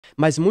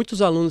Mas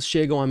muitos alunos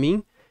chegam a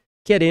mim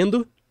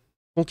querendo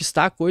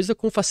conquistar a coisa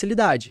com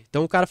facilidade.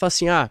 Então o cara fala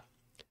assim,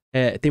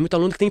 tem muito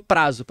aluno que tem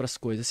prazo para as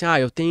coisas.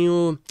 Assim, eu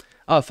tenho...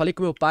 eu falei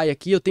com meu pai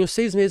aqui, eu tenho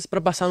 6 meses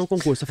para passar no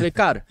concurso. Eu falei,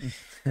 cara,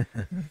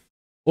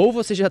 ou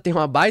você já tem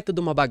uma baita de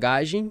uma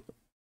bagagem,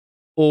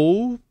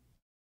 ou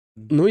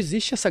não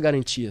existe essa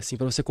garantia, assim,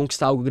 para você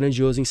conquistar algo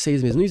grandioso em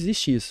 6 meses. Não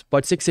existe isso.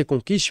 Pode ser que você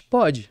conquiste?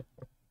 Pode,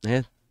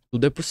 né?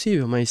 Tudo é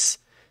possível, mas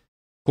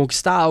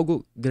conquistar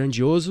algo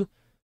grandioso,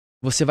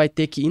 você vai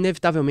ter que,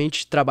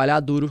 inevitavelmente, trabalhar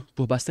duro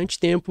por bastante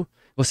tempo,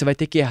 você vai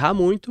ter que errar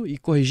muito e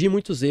corrigir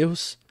muitos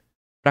erros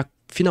para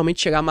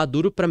finalmente chegar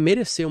maduro para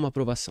merecer uma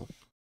aprovação.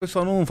 O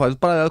pessoal não faz o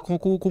paralelo com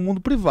o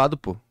mundo privado,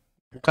 pô.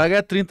 O cara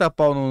ganha 30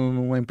 pau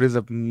numa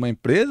empresa,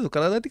 o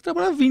cara vai ter que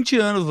trabalhar 20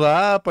 anos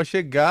lá pra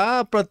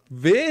chegar, pra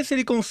ver se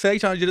ele consegue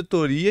chamar na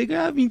diretoria e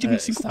ganhar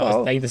 25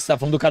 pau. Ainda você tá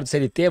falando do cara do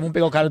CLT, vamos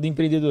pegar o cara do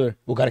empreendedor.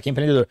 O cara que é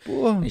empreendedor.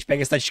 Porra. A gente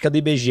pega a estatística do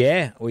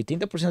IBGE,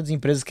 80% das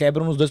empresas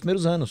quebram nos 2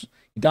 primeiros anos.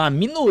 Então a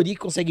minoria que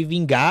consegue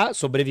vingar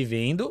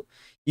sobrevivendo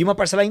e uma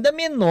parcela ainda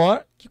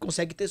menor que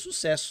consegue ter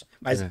sucesso.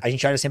 Mas a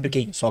gente olha sempre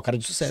quem? Só o cara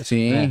de sucesso.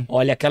 Sim.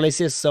 Olha aquela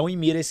exceção e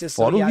mira a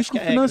exceção. Fora e o risco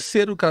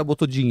financeiro, o cara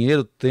botou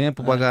dinheiro,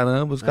 tempo pra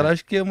caramba. Os caras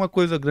acham que é uma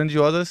coisa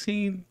grandiosa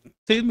assim,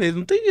 6 meses.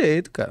 Não tem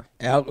jeito, cara.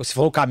 Você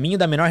falou o caminho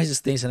da menor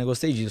resistência, né?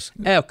 Gostei disso.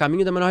 O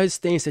caminho da menor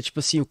resistência. Tipo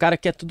assim, o cara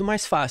quer tudo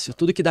mais fácil,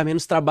 tudo que dá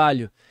menos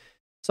trabalho.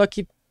 Só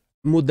que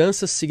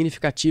mudanças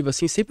significativas,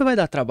 assim, sempre vai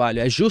dar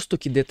trabalho. É justo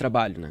que dê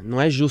trabalho, né? Não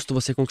é justo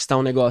você conquistar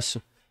um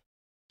negócio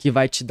que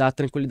vai te dar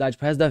tranquilidade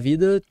pro resto da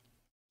vida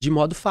de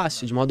modo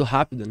fácil, de modo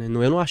rápido, né?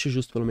 Eu não acho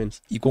justo, pelo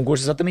menos. E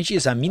concurso é exatamente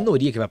isso, é a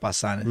minoria que vai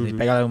passar, né? Você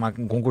pega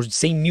um concurso de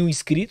 100 mil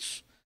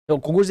inscritos, então, o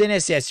concurso do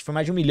INSS foi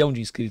mais de 1 milhão de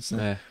inscritos,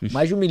 né?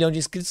 Mais de 1 milhão de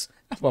inscritos,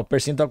 o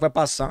percentual que vai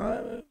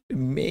passar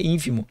é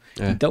ínfimo.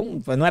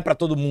 Então, não é pra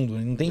todo mundo,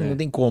 não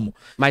tem como.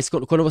 Mas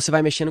quando você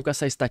vai mexendo com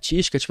essa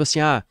estatística, tipo assim,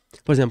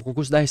 por exemplo, o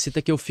concurso da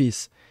Receita que eu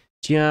fiz,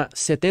 tinha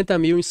 70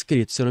 mil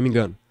inscritos, se eu não me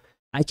engano.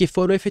 Aí que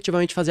foram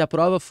efetivamente fazer a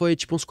prova foi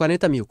tipo uns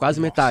 40 mil, quase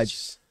metade.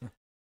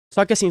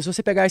 Só que assim, se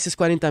você pegar esses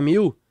 40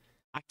 mil,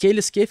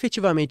 aqueles que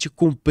efetivamente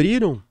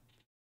cumpriram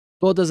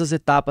todas as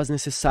etapas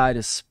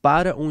necessárias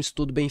para um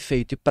estudo bem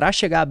feito e para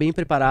chegar bem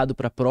preparado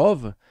para a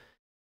prova,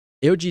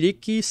 eu diria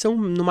que são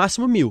no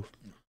máximo 1000.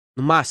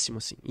 No máximo,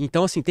 assim.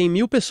 Então, assim, tem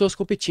 1000 pessoas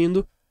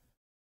competindo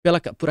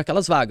por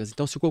aquelas vagas.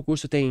 Então, se o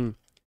concurso tem,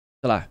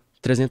 sei lá,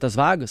 300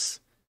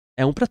 vagas,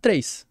 é 1 para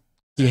 3.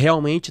 Que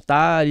realmente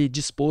tá ali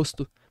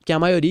disposto. Porque a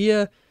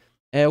maioria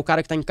é o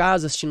cara que tá em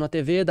casa assistindo na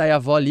TV, daí a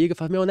avó liga e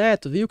fala, meu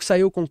neto, viu que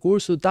saiu o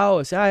concurso e tal?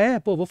 Assim,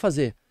 vou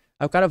fazer.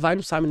 Aí o cara vai e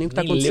não sabe nem o que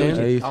tá acontecendo.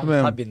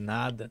 Não sabe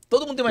nada.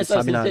 Todo mundo tem uma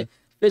história assim. Você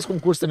fez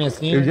concurso também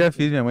assim? Eu já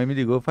fiz, minha mãe me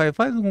ligou,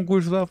 faz um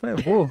concurso lá. Eu falei,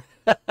 vou.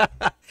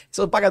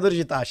 São pagadores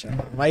de taxa.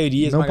 A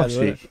maioria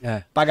esmagadora.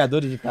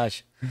 Pagadores de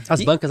taxa.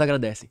 As bancas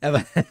agradecem.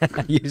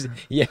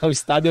 E é o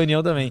Estado e a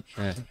União também.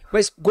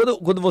 Mas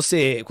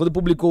quando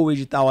publicou o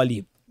edital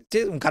ali,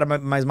 um cara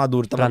mais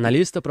maduro. Pra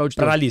analista ou pra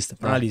auditor?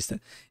 Pra analista.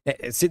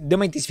 Você deu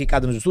uma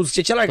intensificada nos estudos?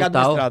 Você tinha largado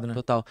o mestrado, né?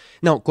 Total.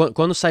 Não,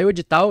 quando saiu o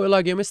edital, eu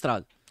larguei o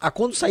mestrado.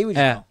 Quando saiu o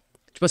edital?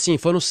 Tipo assim,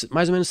 foram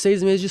mais ou menos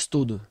 6 meses de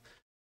estudo.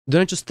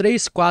 Durante os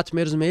 3, 4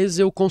 primeiros meses,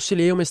 eu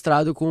conciliei o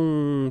mestrado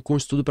com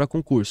estudo pra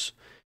concurso.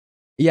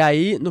 E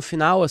aí, no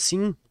final,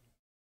 assim,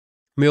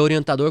 meu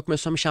orientador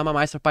começou a me chamar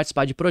mais pra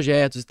participar de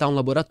projetos e tal, no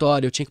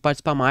laboratório. Eu tinha que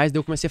participar mais, daí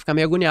eu comecei a ficar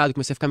meio agoniado,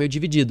 comecei a ficar meio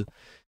dividido.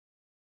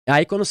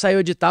 Aí, quando saiu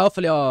o edital, eu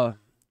falei,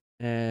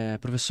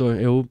 professor,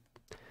 eu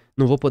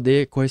não vou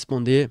poder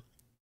corresponder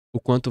o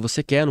quanto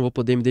você quer, não vou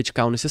poder me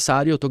dedicar ao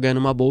necessário, eu tô ganhando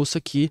uma bolsa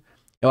que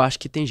eu acho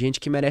que tem gente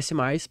que merece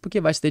mais, porque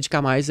vai se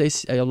dedicar mais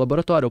ao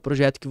laboratório, ao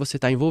projeto que você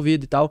tá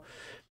envolvido e tal.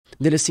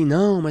 Dele assim,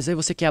 não, mas aí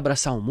você quer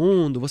abraçar o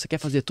mundo, você quer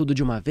fazer tudo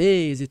de uma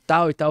vez e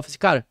tal. Eu falei assim,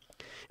 cara,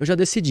 eu já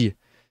decidi.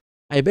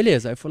 Aí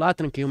beleza, aí eu fui lá,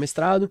 tranquei o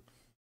mestrado,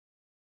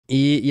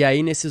 e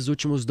aí nesses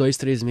últimos 2,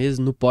 3 meses,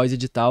 no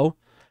pós-edital,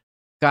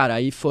 cara,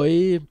 aí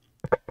foi...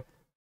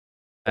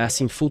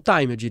 assim, full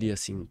time, eu diria,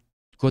 assim.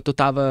 Enquanto eu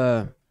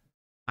tava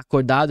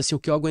acordado, assim, o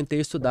que eu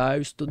aguentei estudar,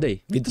 eu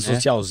estudei. Vida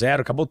social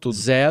zero, acabou tudo.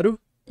 Zero.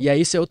 E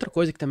aí isso é outra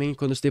coisa que também,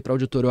 quando eu estudei pra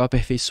auditor, eu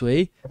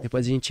aperfeiçoei.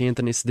 Depois a gente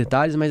entra nesses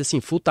detalhes, mas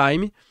assim, full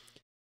time.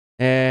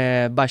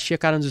 Baixei a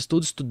cara nos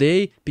estudos,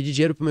 estudei, pedi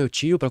dinheiro pro meu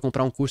tio pra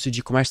comprar um curso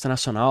de comércio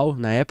internacional,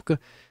 na época.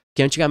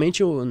 Que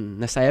antigamente,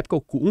 nessa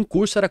época, um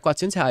curso era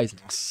R$400.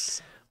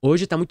 Nossa.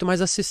 Hoje tá muito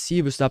mais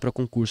acessível estudar pra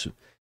concurso.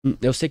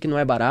 Eu sei que não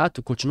é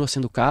barato, continua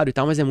sendo caro e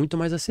tal, mas é muito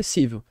mais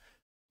acessível.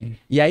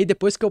 E aí,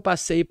 depois que eu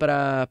passei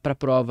pra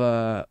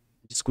prova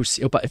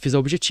discursiva, eu fiz a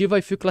objetiva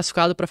e fui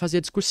classificado pra fazer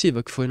a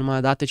discursiva, que foi numa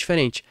data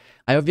diferente.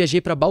 Aí eu viajei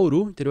pra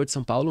Bauru, interior de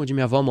São Paulo, onde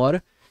minha avó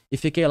mora, e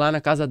fiquei lá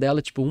na casa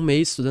dela, tipo, 1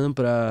 mês estudando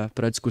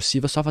pra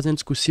discursiva, só fazendo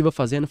discursiva,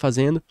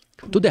 fazendo.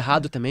 Tudo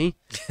errado também.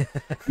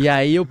 E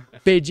aí eu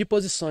perdi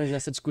posições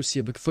nessa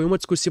discursiva, que foi uma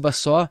discursiva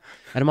só,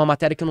 era uma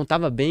matéria que eu não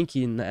tava bem,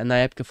 que na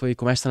época foi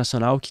comércio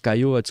internacional, que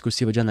caiu a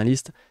discursiva de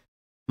analista.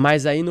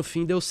 Mas aí no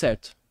fim deu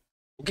certo.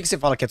 O que você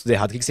fala que é tudo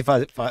errado? O que você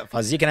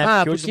fazia que na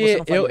época que hoje porque você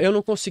não fazia? eu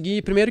não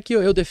consegui... Primeiro que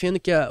eu defendo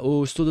que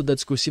o estudo da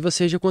discursiva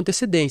seja com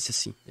antecedência,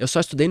 assim. Eu só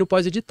estudei no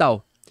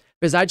pós-edital.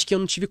 Apesar de que eu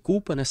não tive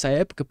culpa nessa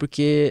época,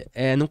 porque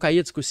não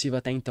caía discursiva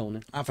até então, né?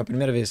 Ah, foi a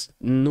primeira vez.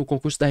 No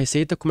concurso da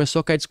Receita começou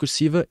a cair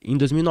discursiva em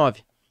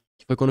 2009,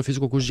 que foi quando eu fiz o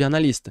concurso de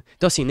analista.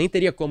 Então, assim, nem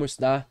teria como eu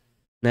estudar,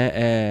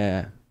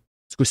 né,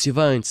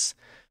 discursiva antes.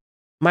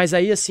 Mas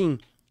aí, assim,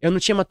 eu não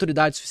tinha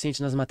maturidade suficiente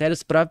nas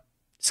matérias para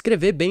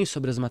escrever bem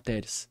sobre as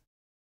matérias.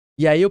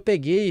 E aí eu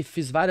peguei,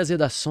 fiz várias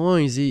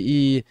redações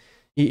e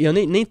eu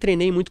nem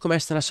treinei muito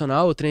comércio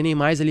internacional, eu treinei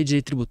mais ali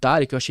de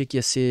tributário, que eu achei que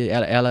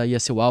ela ia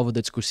ser o alvo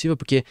da discursiva,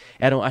 porque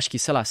eram, acho que,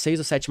 sei lá, 6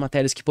 ou 7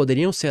 matérias que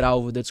poderiam ser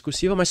alvo da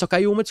discursiva, mas só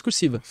caiu uma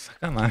discursiva.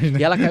 Sacanagem, né?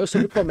 E ela caiu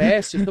sobre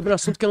comércio, sobre um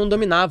assunto que eu não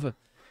dominava.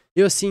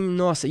 Eu assim,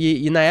 nossa,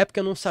 e na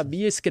época eu não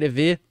sabia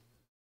escrever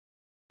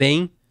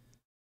bem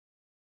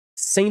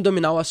sem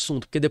dominar o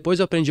assunto, porque depois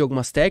eu aprendi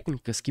algumas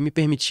técnicas que me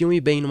permitiam ir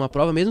bem numa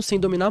prova, mesmo sem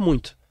dominar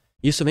muito.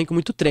 Isso vem com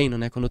muito treino,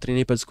 né, quando eu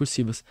treinei para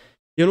discursivas.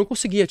 Eu não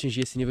conseguia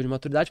atingir esse nível de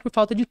maturidade por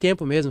falta de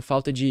tempo mesmo,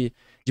 falta de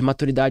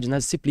maturidade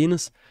nas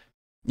disciplinas.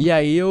 E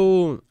aí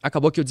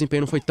acabou que o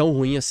desempenho não foi tão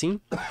ruim assim,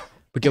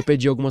 porque eu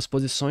perdi algumas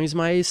posições,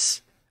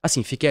 mas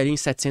assim, fiquei ali em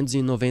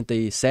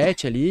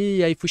 797 ali,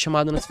 e aí fui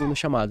chamado na segunda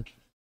chamada.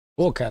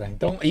 Pô, cara,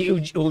 então, e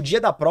o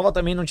dia da prova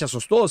também não te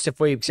assustou?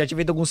 Porque você já tinha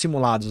feito alguns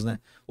simulados, né?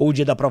 Ou o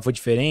dia da prova foi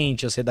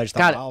diferente, a ansiedade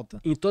estava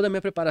alta? Em toda a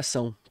minha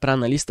preparação para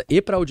analista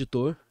e para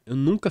auditor, eu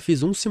nunca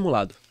fiz um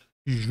simulado.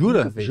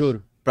 Jura?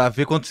 Juro. Pra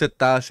ver quanto você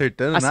tá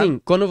acertando, assim,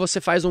 quando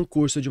você faz um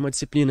curso de uma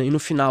disciplina e no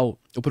final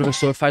o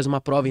professor faz uma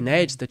prova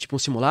inédita, tipo um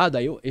simulado,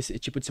 aí esse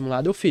tipo de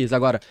simulado eu fiz.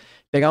 Agora,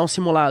 pegar um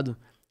simulado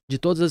de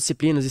todas as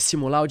disciplinas e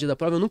simular o dia da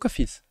prova, eu nunca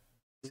fiz.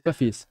 Nunca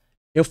fiz.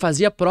 Eu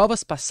fazia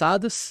provas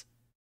passadas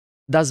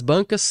das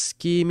bancas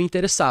que me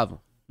interessavam.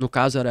 No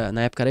caso,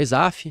 na época era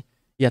ESAF,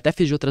 e até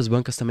fiz de outras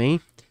bancas também.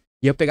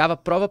 E eu pegava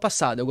prova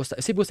passada. Eu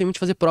sempre gostei muito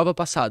de fazer prova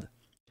passada.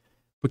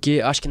 Porque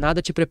eu acho que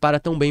nada te prepara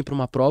tão bem para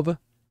uma prova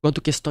quanto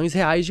questões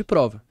reais de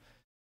prova.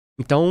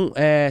 Então,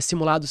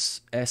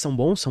 simulados são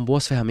bons, são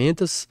boas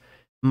ferramentas,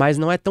 mas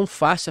não é tão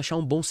fácil achar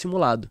um bom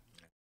simulado.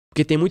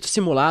 Porque tem muito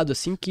simulado,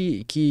 assim,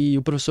 que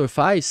o professor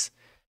faz,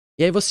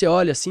 e aí você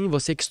olha, assim,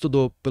 você que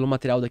estudou pelo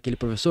material daquele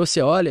professor,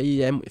 você olha e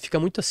fica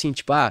muito assim,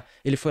 tipo,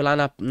 ele foi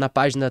lá na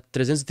página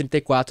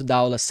 334 da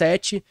aula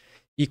 7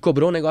 e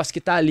cobrou um negócio que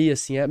tá ali,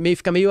 assim,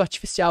 fica meio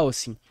artificial,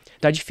 assim.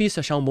 Então é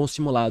difícil achar um bom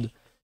simulado.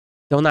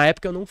 Então, na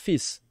época, eu não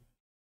fiz.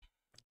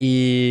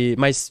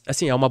 Mas,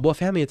 assim, é uma boa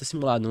ferramenta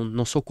simulado.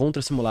 Não sou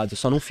contra simulado, eu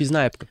só não fiz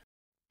na época.